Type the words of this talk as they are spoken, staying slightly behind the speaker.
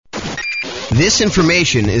This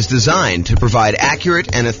information is designed to provide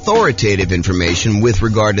accurate and authoritative information with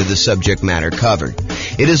regard to the subject matter covered.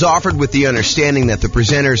 It is offered with the understanding that the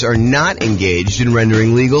presenters are not engaged in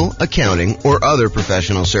rendering legal, accounting, or other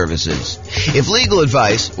professional services. If legal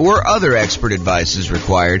advice or other expert advice is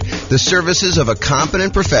required, the services of a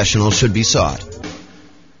competent professional should be sought.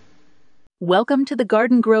 Welcome to the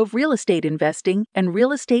Garden Grove Real Estate Investing and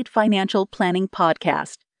Real Estate Financial Planning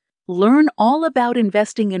Podcast. Learn all about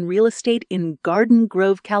investing in real estate in Garden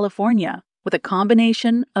Grove, California, with a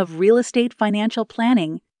combination of real estate financial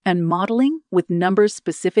planning and modeling with numbers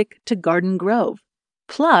specific to Garden Grove.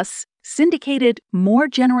 Plus, syndicated, more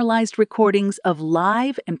generalized recordings of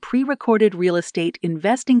live and pre-recorded real estate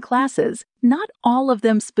investing classes, not all of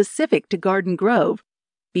them specific to Garden Grove.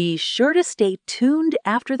 Be sure to stay tuned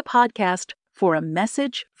after the podcast for a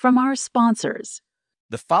message from our sponsors.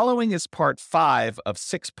 The following is part 5 of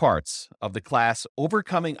 6 parts of the class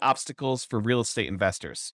Overcoming Obstacles for Real Estate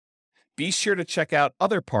Investors. Be sure to check out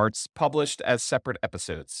other parts published as separate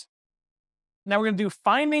episodes. Now we're going to do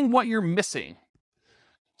finding what you're missing.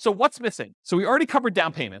 So what's missing? So we already covered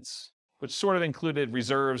down payments, which sort of included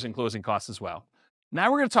reserves and closing costs as well.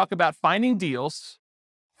 Now we're going to talk about finding deals,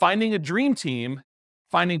 finding a dream team,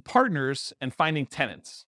 finding partners, and finding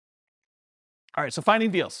tenants. All right, so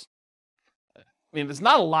finding deals. I mean, there's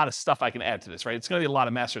not a lot of stuff I can add to this, right? It's going to be a lot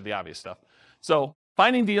of master the obvious stuff. So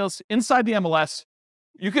finding deals inside the MLS,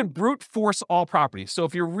 you can brute force all properties. So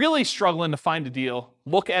if you're really struggling to find a deal,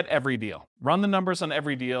 look at every deal. Run the numbers on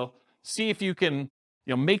every deal. See if you can,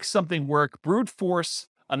 make something work. Brute force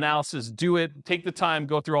analysis, do it. Take the time,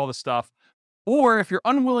 go through all the stuff. Or if you're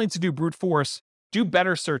unwilling to do brute force, do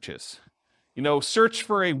better searches. Search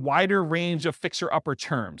for a wider range of fixer-upper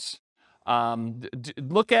terms.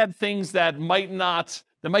 Look at things that might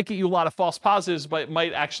get you a lot of false positives, but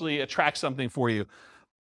might actually attract something for you.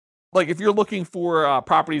 Like if you're looking for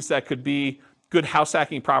properties that could be good house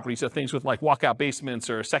hacking properties, so things with like walkout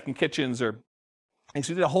basements or second kitchens or things.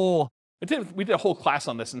 We did a whole class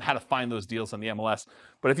on this and how to find those deals on the MLS.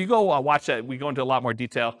 But if you go watch that, we go into a lot more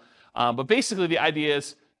detail. But basically the idea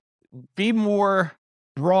is be more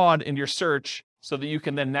broad in your search so that you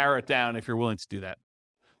can then narrow it down if you're willing to do that.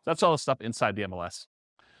 So that's all the stuff inside the MLS.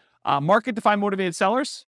 Market to find motivated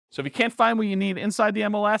sellers. So if you can't find what you need inside the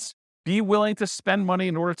MLS, be willing to spend money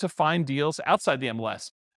in order to find deals outside the MLS.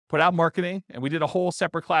 Put out marketing, and we did a whole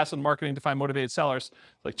separate class on marketing to find motivated sellers,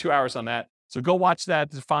 like 2 hours on that. So go watch that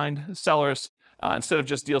to find sellers instead of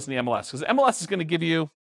just deals in the MLS. Because the MLS is going to give you,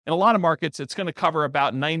 in a lot of markets, it's going to cover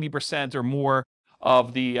about 90% or more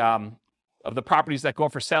of the properties that go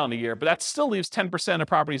up for sale in a year. But that still leaves 10% of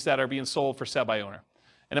properties that are being sold for sale by owner.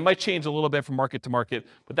 And it might change a little bit from market to market,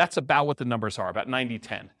 but that's about what the numbers are, about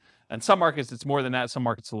 90-10. And some markets, it's more than that. Some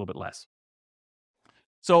markets, a little bit less.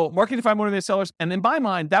 So marketing to find motivated sellers. And in my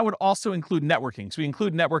mind, that would also include networking. So we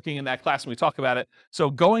include networking in that class when we talk about it. So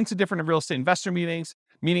going to different real estate investor meetings,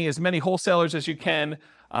 meeting as many wholesalers as you can,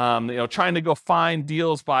 trying to go find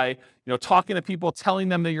deals by, talking to people, telling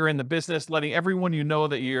them that you're in the business, letting everyone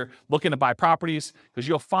that you're looking to buy properties, because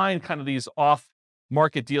you'll find kind of these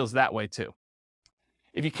off-market deals that way too.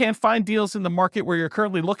 If you can't find deals in the market where you're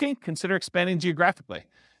currently looking, consider expanding geographically.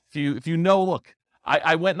 Look,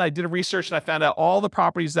 I went and I did a research and I found out all the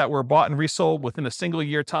properties that were bought and resold within a single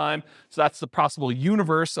year time. So that's the possible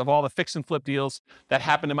universe of all the fix and flip deals that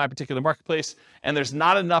happened in my particular marketplace. And there's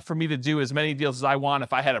not enough for me to do as many deals as I want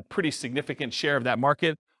if I had a pretty significant share of that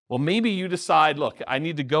market. Well, maybe you decide, look, I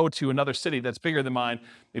need to go to another city that's bigger than mine,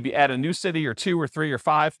 maybe add a new city or 2 or 3 or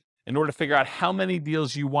 5 in order to figure out how many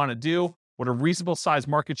deals you want to do, what a reasonable size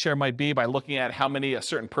market share might be by looking at how many a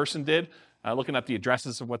certain person did, looking at the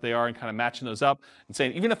addresses of what they are and kind of matching those up and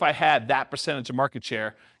saying, even if I had that percentage of market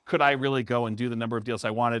share, could I really go and do the number of deals I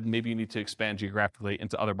wanted? Maybe you need to expand geographically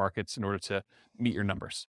into other markets in order to meet your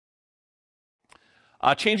numbers.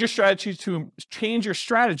 Change your strategy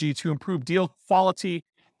to improve deal quality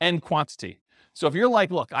and quantity. So if you're like,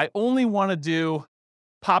 look, I only want to do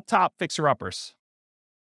top fixer-uppers,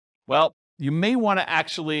 well, you may want to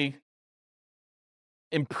actually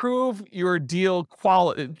improve your deal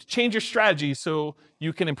quality, change your strategy so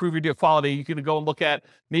you can improve your deal quality. You can go and look at,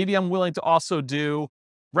 maybe I'm willing to also do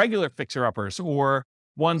regular fixer-uppers or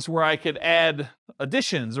ones where I could add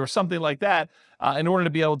additions or something like that in order to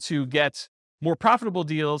be able to get more profitable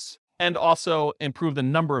deals and also improve the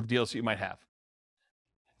number of deals that you might have.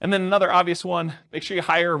 And then another obvious one, make sure you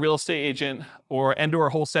hire a real estate agent or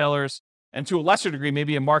wholesalers, and to a lesser degree,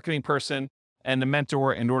 maybe a marketing person and a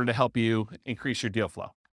mentor in order to help you increase your deal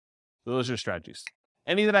flow. So those are strategies.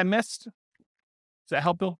 Any that I missed? Does that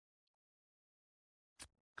help, Bill?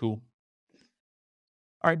 Cool.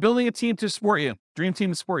 All right, building a team to support you, dream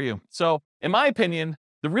team to support you. So in my opinion,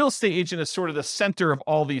 the real estate agent is sort of the center of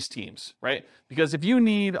all these teams, right? Because if you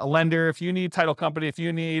need a lender, if you need title company, if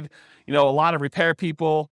you need, a lot of repair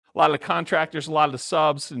people, a lot of the contractors, a lot of the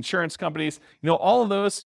subs, insurance companies, all of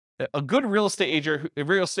those, a good real estate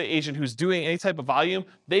agent who's doing any type of volume,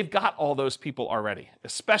 they've got all those people already,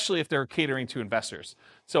 especially if they're catering to investors.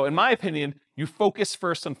 So in my opinion, you focus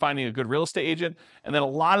first on finding a good real estate agent, and then a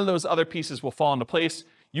lot of those other pieces will fall into place.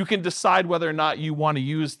 You can decide whether or not you want to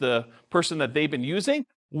use the person that they've been using,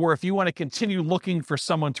 or if you want to continue looking for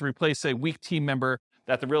someone to replace a weak team member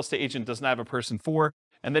that the real estate agent doesn't have a person for.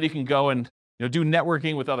 And then you can go and do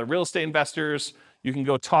networking with other real estate investors. You can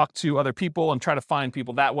go talk to other people and try to find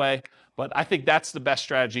people that way. But I think that's the best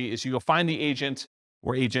strategy, is you go find the agent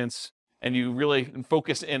or agents and you really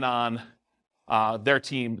focus in on their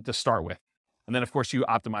team to start with. And then, of course, you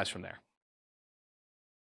optimize from there.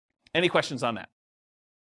 Any questions on that?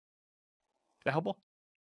 Is that helpful?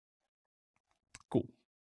 Cool.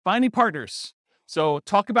 Finding partners. So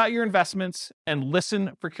talk about your investments and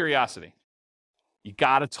listen for curiosity. You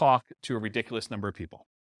got to talk to a ridiculous number of people.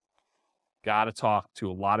 Got to talk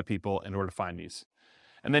to a lot of people in order to find these.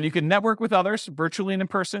 And then you can network with others, virtually and in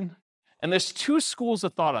person. And there's two schools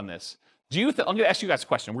of thought on this. I'm going to ask you guys a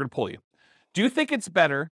question. We're going to poll you. Do you think it's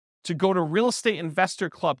better to go to real estate investor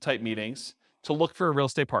club type meetings to look for real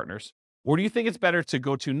estate partners? Or do you think it's better to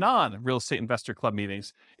go to non-real estate investor club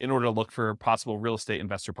meetings in order to look for possible real estate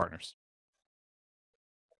investor partners?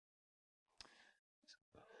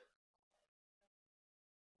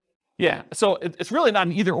 Yeah, so it's really not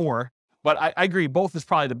an either or, but I agree both is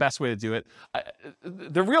probably the best way to do it.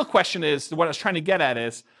 The real question is, what I was trying to get at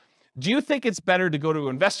is, do you think it's better to go to an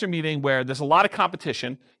investor meeting where there's a lot of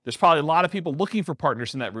competition, there's probably a lot of people looking for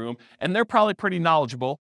partners in that room, and they're probably pretty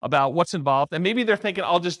knowledgeable about what's involved, and maybe they're thinking,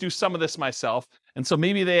 I'll just do some of this myself, and so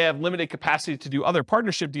maybe they have limited capacity to do other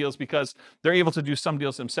partnership deals because they're able to do some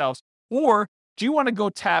deals themselves? Or do you want to go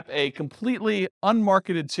tap a completely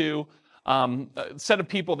unmarketed to set of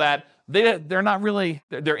people that they're not really,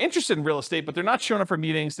 they're interested in real estate, but they're not showing up for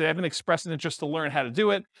meetings. They haven't expressed an interest to learn how to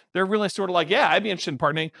do it. They're really sort of like, yeah, I'd be interested in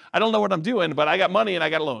partnering. I don't know what I'm doing, but I got money and I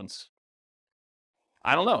got loans.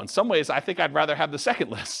 I don't know. In some ways, I think I'd rather have the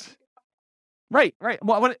second list. Right.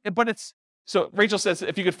 Well, but it's, so Rachel says,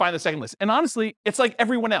 if you could find the second list. And honestly, it's like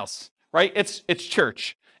everyone else, right? It's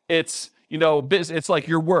church. It's, business. It's like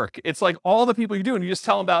your work. It's like all the people you're doing. You just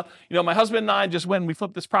tell them about, my husband and I just went and we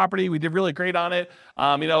flipped this property. We did really great on it.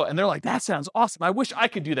 And they're like, that sounds awesome. I wish I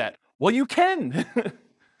could do that. Well, you can,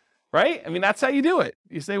 right? I mean, that's how you do it.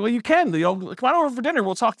 You say, well, you can, come on over for dinner.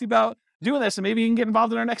 We'll talk to you about doing this and maybe you can get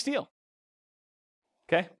involved in our next deal.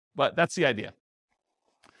 Okay. But that's the idea.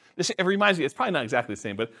 It reminds me, it's probably not exactly the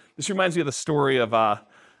same, but this reminds me of the story of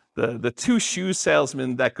the two shoe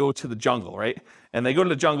salesmen that go to the jungle, right? And they go to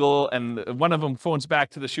the jungle and one of them phones back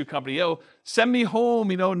to the shoe company, yo, send me home,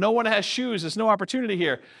 no one has shoes, there's no opportunity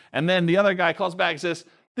here. And then the other guy calls back and says,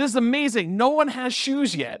 this is amazing, no one has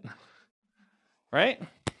shoes yet, right?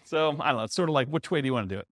 So I don't know, it's sort of like, which way do you want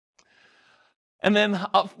to do it? And then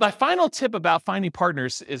my final tip about finding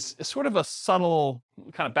partners is sort of a subtle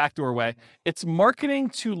kind of backdoor way. It's marketing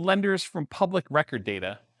to lenders from public record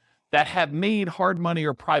data that have made hard money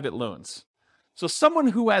or private loans. So someone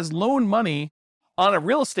who has loaned money on a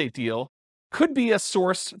real estate deal could be a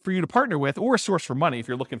source for you to partner with, or a source for money if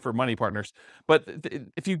you're looking for money partners. But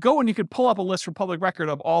if you go and you could pull up a list from public record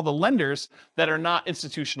of all the lenders that are not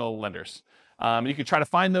institutional lenders. You could try to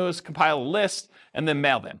find those, compile a list, and then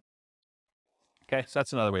mail them. Okay, so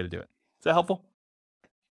that's another way to do it. Is that helpful?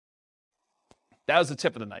 That was the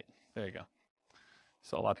tip of the night. There you go.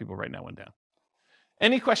 So a lot of people writing that one down.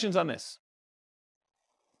 Any questions on this?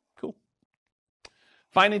 Cool.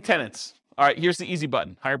 Finding tenants. All right, here's the easy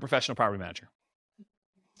button. Hire a professional property manager.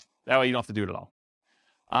 That way you don't have to do it at all.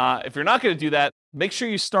 If you're not going to do that, make sure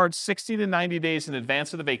you start 60 to 90 days in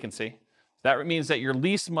advance of the vacancy. That means that your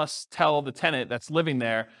lease must tell the tenant that's living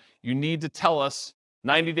there, you need to tell us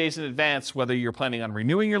 90 days in advance whether you're planning on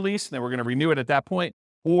renewing your lease, and then we're going to renew it at that point,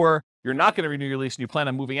 or you're not going to renew your lease and you plan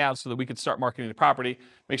on moving out so that we can start marketing the property.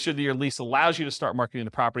 Make sure that your lease allows you to start marketing the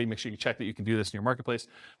property. Make sure you check that you can do this in your marketplace,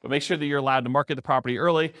 but make sure that you're allowed to market the property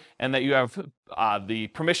early and that you have the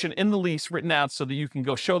permission in the lease written out so that you can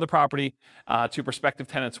go show the property to prospective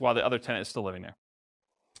tenants while the other tenant is still living there.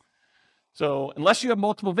 So unless you have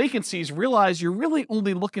multiple vacancies, realize you're really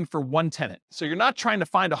only looking for one tenant. So you're not trying to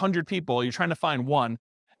find 100 people, you're trying to find one.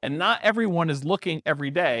 And not everyone is looking every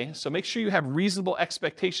day. So make sure you have reasonable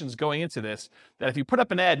expectations going into this, that if you put up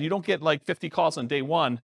an ad and you don't get like 50 calls on day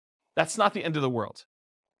one, that's not the end of the world.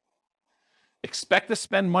 Expect to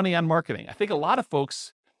spend money on marketing. I think a lot of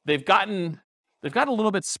folks they've gotten a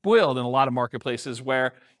little bit spoiled in a lot of marketplaces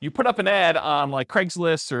where you put up an ad on like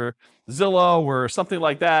Craigslist or Zillow or something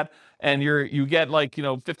like that, and you get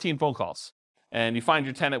 15 phone calls, and you find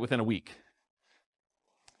your tenant within a week.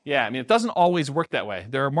 Yeah, I mean, it doesn't always work that way.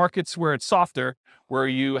 There are markets where it's softer, where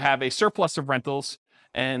you have a surplus of rentals,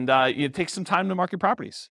 and it takes some time to market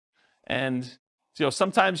properties. And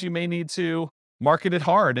sometimes you may need to market it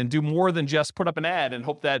hard and do more than just put up an ad and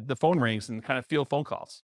hope that the phone rings and kind of field phone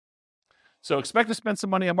calls. So expect to spend some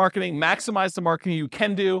money on marketing, maximize the marketing you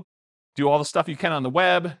can do all the stuff you can on the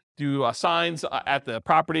web, do signs at the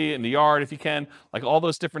property, in the yard if you can, like all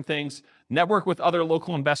those different things. Network with other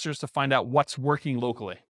local investors to find out what's working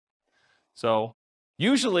locally. So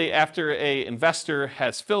usually after an investor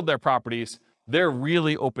has filled their properties, they're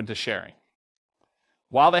really open to sharing.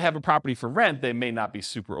 While they have a property for rent, they may not be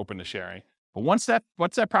super open to sharing. But once that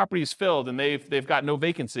property is filled and they've got no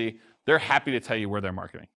vacancy, they're happy to tell you where they're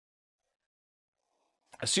marketing.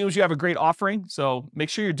 Assumes you have a great offering, so make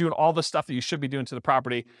sure you're doing all the stuff that you should be doing to the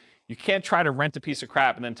property. You can't try to rent a piece of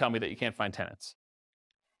crap and then tell me that you can't find tenants.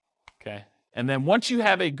 Okay? And then once you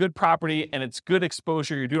have a good property and it's good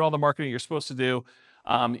exposure, you're doing all the marketing you're supposed to do,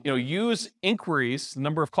 use inquiries, the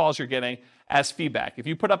number of calls you're getting, as feedback. If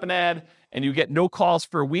you put up an ad and you get no calls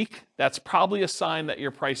for a week, that's probably a sign that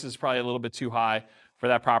your price is probably a little bit too high for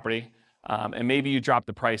that property. And maybe you drop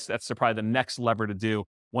the price. That's probably the next lever to do.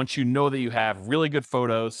 Once you know that you have really good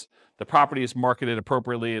photos, the property is marketed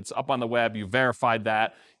appropriately, it's up on the web, you verified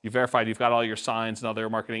that, you've got all your signs and other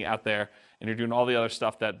marketing out there, and you're doing all the other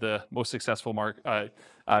stuff that the most successful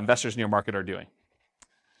investors in your market are doing.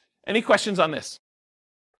 Any questions on this?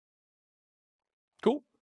 Cool.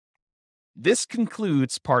 This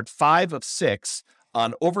concludes part 5 of 6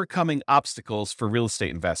 on overcoming obstacles for real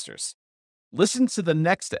estate investors. Listen to the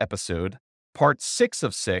next episode, part 6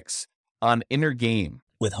 of 6, on inner game.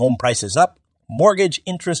 With home prices up, mortgage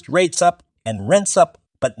interest rates up, and rents up,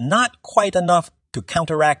 but not quite enough to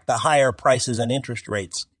counteract the higher prices and interest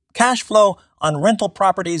rates, cash flow on rental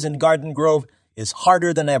properties in Garden Grove is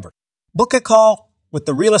harder than ever. Book a call with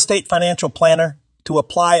the Real Estate Financial Planner to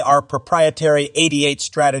apply our proprietary 88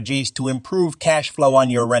 strategies to improve cash flow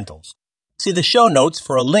on your rentals. See the show notes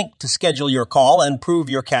for a link to schedule your call and improve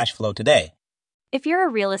your cash flow today. If you're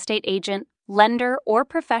a real estate agent, lender, or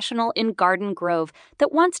professional in Garden Grove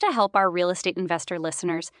that wants to help our real estate investor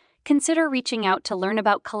listeners, consider reaching out to learn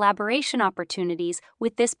about collaboration opportunities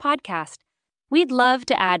with this podcast. We'd love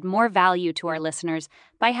to add more value to our listeners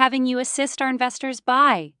by having you assist our investors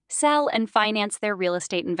buy, sell, and finance their real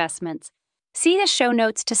estate investments. See the show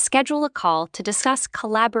notes to schedule a call to discuss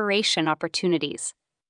collaboration opportunities.